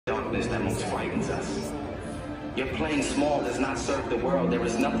Darkness that most frightens us. Your playing small does not serve the world. There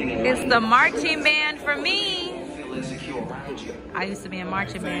is nothing in It's the marching band for me. feel insecure around you. I used to be in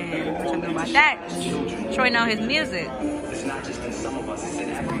marching band. What you know about that? Troy know his music. It's not just in some of us, it's in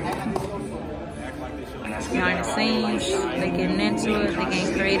everyone. Behind the scenes, they getting into it, they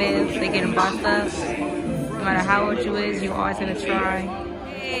getting creative, they getting bossed up. No matter how old you is, you always gonna try.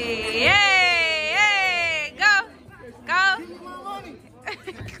 Hey, hey, hey, go, go.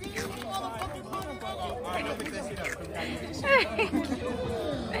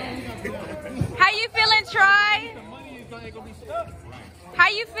 How you feeling, Troy? How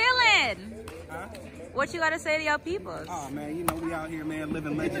you feeling? What you gotta say to your peoples? Oh man, you know we out here, man,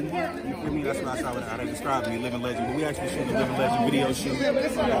 living legend. You feel me? That's what I saw how they described me, living legend. But we actually shooting a living legend video shoot.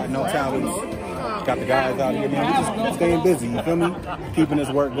 No talents. Got the guys out here, man. We just staying busy. You feel me? Keeping this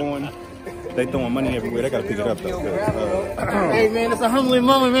work going. They throwing money everywhere. They gotta pick it up though. Hey man, it's a humbling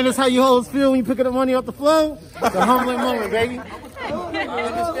moment, man. That's how you hoes feel when you picking up money off the floor. It's a humbling moment, baby.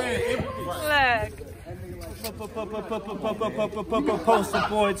 Look. Poster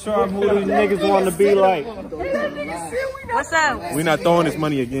boy, Troy, who these niggas want to be like. What's up? We not throwing this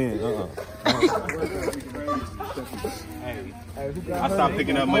money again. I stopped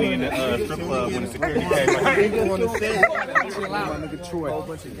picking up money in the strip club when the security came.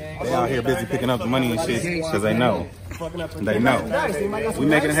 They out here busy picking up the money and shit because they know. They know. We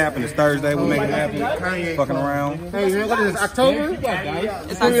making it happen. It's Thursday. We making it happen. Fucking around. Hey man, what is this, October?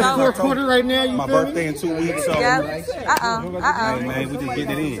 It's October. Fourth quarter right now. You My feel birthday in 2 weeks. So Yep. hey man, we just getting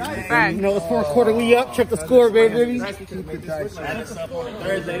it in. Right. You know, it's fourth quarter. We up. Check the score, baby.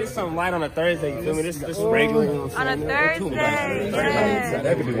 Thursday, this something light on a Thursday, you feel me? This regular. On a Thursday. Yeah.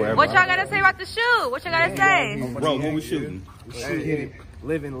 That could be wherever. What y'all gotta say about the shoot? What y'all gotta say? Bro, what we shooting?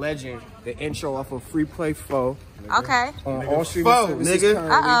 Living Legend, the intro off of Free Play 4. Okay. On all streaming services nigga.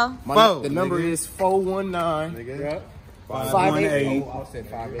 currently. The number is 419. 518.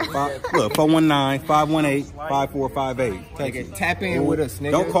 Look, 419-518-5458. Take it. Tap in with us,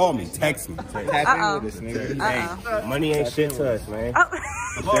 nigga. Don't call me. Text me. Tap in with us, nigga. Hey, money ain't shit to us, man. Oh.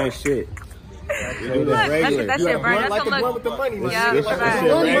 It ain't shit. Look, that shit burn. That's Like a the one look. with the money, man. Yeah, This right.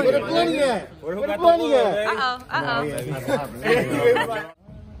 shit Where regular. the money at? Where the money at? Uh-oh.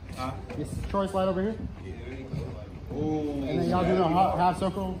 This Troy slide over here. And then y'all do a half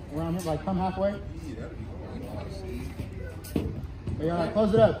circle around here, like come halfway. Hey, y'all like,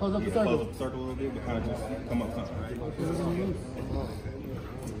 close it up. Close up the circle. Close the circle a little bit, but kind of just come up.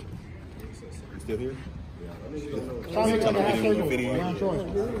 You still here? Try to make like a half circle around Troy.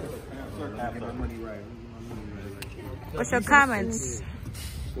 What's your comments?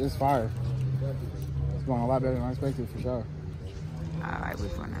 It's fire. It's going a lot better than I expected, for sure. All right, we're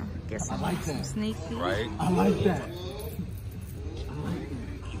gonna get some sneak peek. Right. I like that.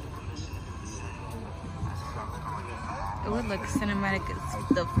 It would look cinematic as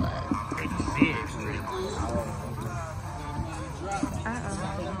the fuck.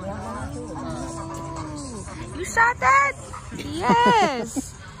 You shot that?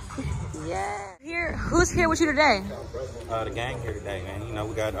 Yes. Yeah. Here, who's here with you today? The gang here today, man. You know,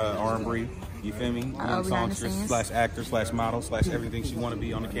 we got R&B. You feel me? Behind the Songstress scenes. / actor / model / everything she want to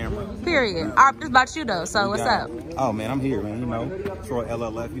be on the camera. Period. All right, this about you though. So what's up? Oh man, I'm here, man. You know,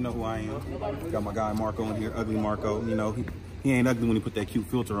 TroyLLF. You know who I am. Got my guy Marco in here, Ugly Marco. You know, he ain't ugly when he put that cute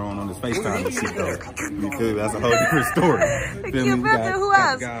filter on his FaceTime and shit though. You feel me? That's a whole different story. The cute filter. Who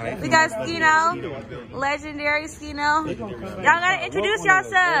else? We got Skino, legendary Skino. Y'all gotta introduce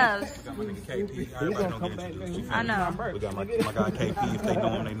yourselves. I know. We got my guy KP. If they know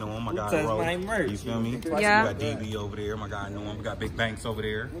him, they know him. My guy Ro. You feel me? Yeah. We got DB over there. My guy know him. We got Big Banks over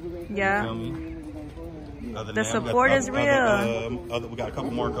there. Yeah. You feel me? Other than The that, support is real. We got a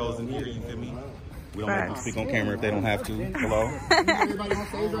couple Marcos in here. You feel me? We don't make them speak on camera if they don't have to. Hello? Everybody on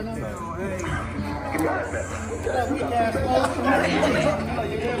stage right now?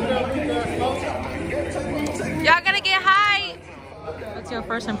 Y'all gonna get hype. What's your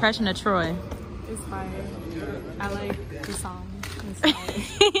first impression of Troy? It's fire. I like the song.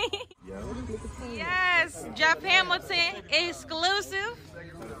 Yes, Jeff Hamilton exclusive.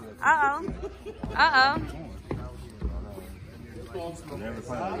 Uh-oh.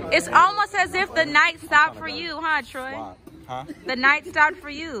 It's almost as if the night stopped for you, huh, Troy? Huh? The night stopped for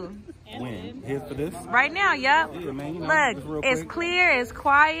you. When? Here for this? Right now, yep. Yeah, man, you know, Look, it's clear, it's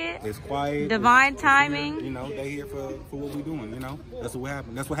quiet. It's quiet. Divine timing. You know, they here for what we doing, you know? That's what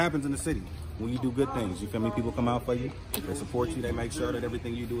happens. That's what happens in the city. When you do good things, you feel me? People come out for you. They support you. They make sure that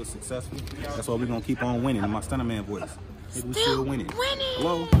everything you do is successful. That's why we're going to keep on winning in my Stunner Man voice. We're still winning.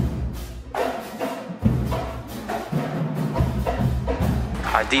 Hello?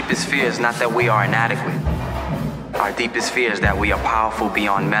 Our deepest fear is not that we are inadequate. Our deepest fear is that we are powerful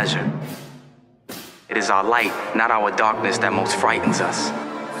beyond measure. It is our light, not our darkness, that most frightens us.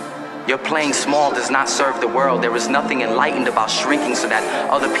 Your playing small does not serve the world. There is nothing enlightened about shrinking so that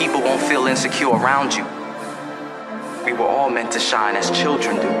other people won't feel insecure around you. We were all meant to shine as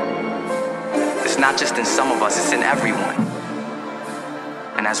children do. It's not just in some of us, it's in everyone.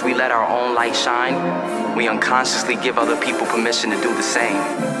 And as we let our own light shine, we unconsciously give other people permission to do the same.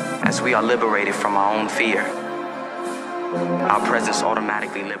 As we are liberated from our own fear, our presence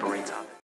automatically liberates others.